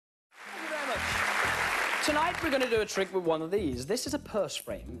Tonight we're going to do a trick with one of these. This is a purse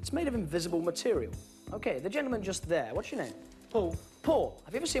frame. It's made of invisible material. Okay, the gentleman just there. What's your name? Paul. Paul.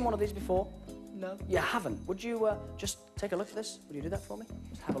 Have you ever seen one of these before? No. You haven't. Would you just take a look at this? Would you do that for me?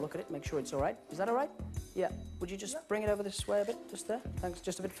 Just have a look at it, make sure it's all right. Is that all right? Yeah. Would you just bring it over this way a bit? Just there? Thanks.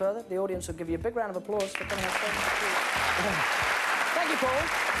 Just a bit further. The audience will give you a big round of applause for coming out. Thank you, Paul.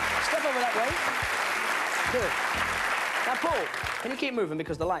 Step over that way. Good. Now, Paul, can you keep moving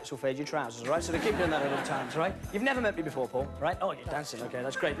because the lights will fade your trousers, right? So they keep doing that at all times, right? You've never met me before, Paul, right? Oh, you're dancing. Okay,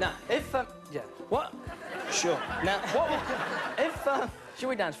 that's great. Now, if, yeah. What? Sure. Now, if, should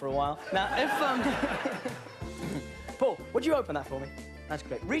we dance for a while? Now, if, Paul, would you open that for me? That's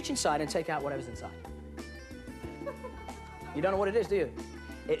great. Reach inside and take out whatever's inside. You don't know what it is, do you?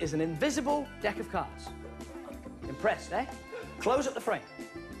 It is an invisible deck of cards. Impressed, eh? Close up the frame.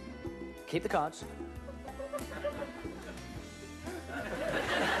 Keep the cards.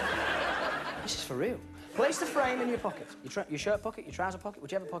 This is for real. Place the frame in your pocket. Your shirt pocket, your trouser pocket,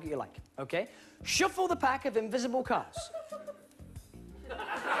 whichever pocket you like, okay? Shuffle the pack of invisible cards.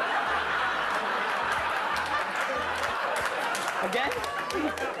 Again?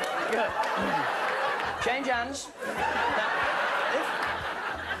 Good. Change hands.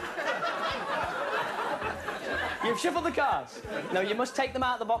 You've shuffled the cards. No, you must take them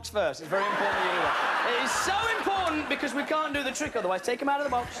out of the box first. It's very important that you do that. It is so important because we can't do the trick otherwise. Take them out of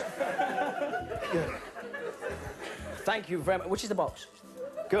the box. Good. Thank you very much. Which is the box?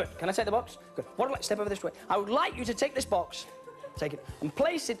 Good. Can I take the box? Good. What would I like? Step over this way. I would like you to take this box, take it, and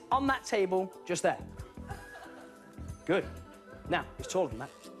place it on that table just there. Good. Now, it's taller than that.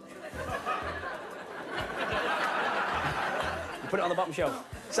 You put it on the bottom shelf.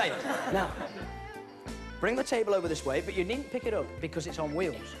 Say it. Now, bring the table over this way, but you needn't pick it up because it's on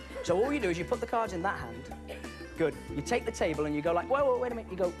wheels. So all you do is you put the cards in that hand. Good. You take the table and you go like, whoa, whoa, wait a minute.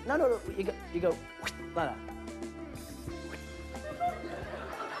 You go, no, no, no. You go like that.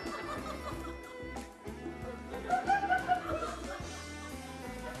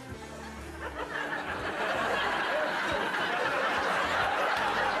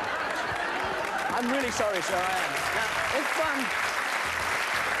 I'm really sorry, sir, I am.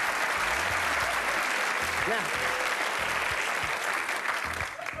 Now,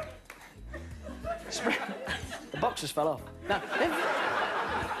 if, the boxes fell off. Now,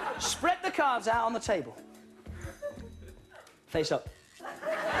 spread the cards out on the table. Face up.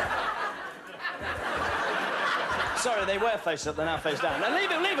 Sorry, they were face up, they're now face down. Now, leave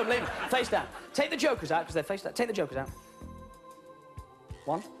them. Face down. Take the jokers out, because they're face down. Take the jokers out.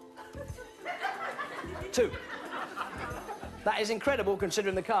 1, 2. That is incredible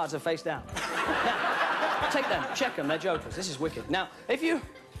considering the cards are face down. Now, take them, check them, they're jokers. This is wicked. Now, if you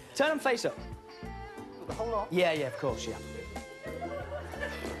turn them face up. The whole lot? Yeah, of course, yeah.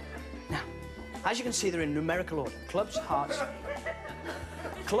 Now, as you can see, they're in numerical order. Clubs, hearts,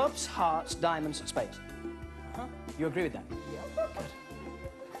 diamonds, spades. You agree with that? Yeah. Good.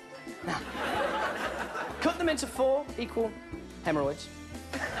 Now, cut them into 4 equal hemorrhoids.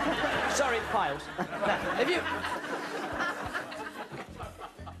 Sorry, piles. Now, if you...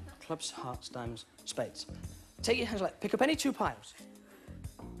 Clubs, hearts, diamonds, spades. Take your hands like... Pick up any 2 piles.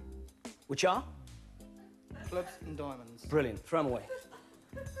 Which are? Clubs and diamonds. Brilliant. Throw them away.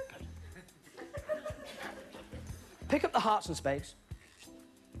 Good. Pick up the hearts and spades.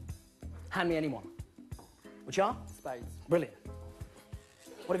 Hand me any one. Which are? Spades. Brilliant.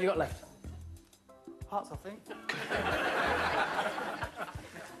 What have you got left? Hearts, I think.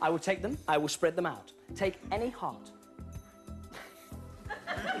 I will take them, I will spread them out. Take any heart.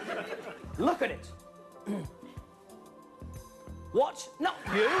 Look at it. What? Not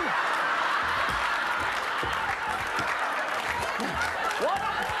you. What?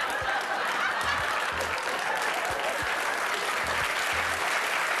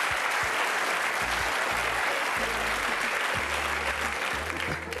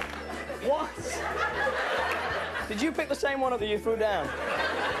 What? Did you pick the same one up that you threw down?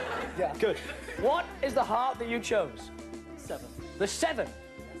 Yeah. Good. What is the heart that you chose? 7. The 7.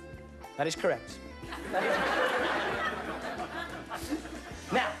 That is correct.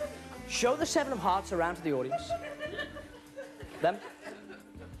 Now, show the 7 of hearts around to the audience. Them.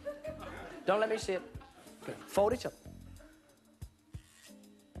 Don't let me see it. Good. Fold it up.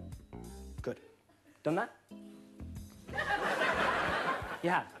 Good. Done that? You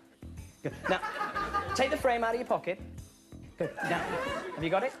have. Good. Now, take the frame out of your pocket. Good. Now, have you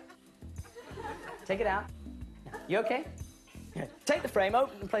got it? Take it out. Now, you okay? Good. Take the frame,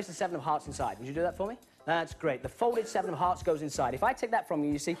 open and place the 7 of hearts inside. Would you do that for me? That's great. The folded 7 of hearts goes inside. If I take that from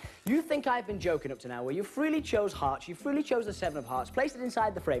you, you see, you think I've been joking up to now, where you freely chose hearts, you freely chose the 7 of hearts, placed it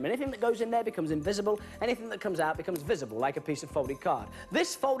inside the frame. Anything that goes in there becomes invisible, anything that comes out becomes visible, like a piece of folded card.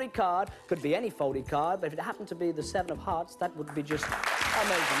 This folded card could be any folded card, but if it happened to be the 7 of hearts, that would be just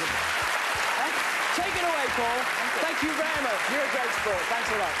amazing, wouldn't it? Take it away, Paul. Thank you very much. You're a great sport.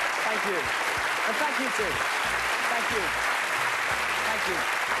 Thanks a lot. Thank you. And thank you, too. Thank you. Thank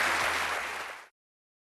you.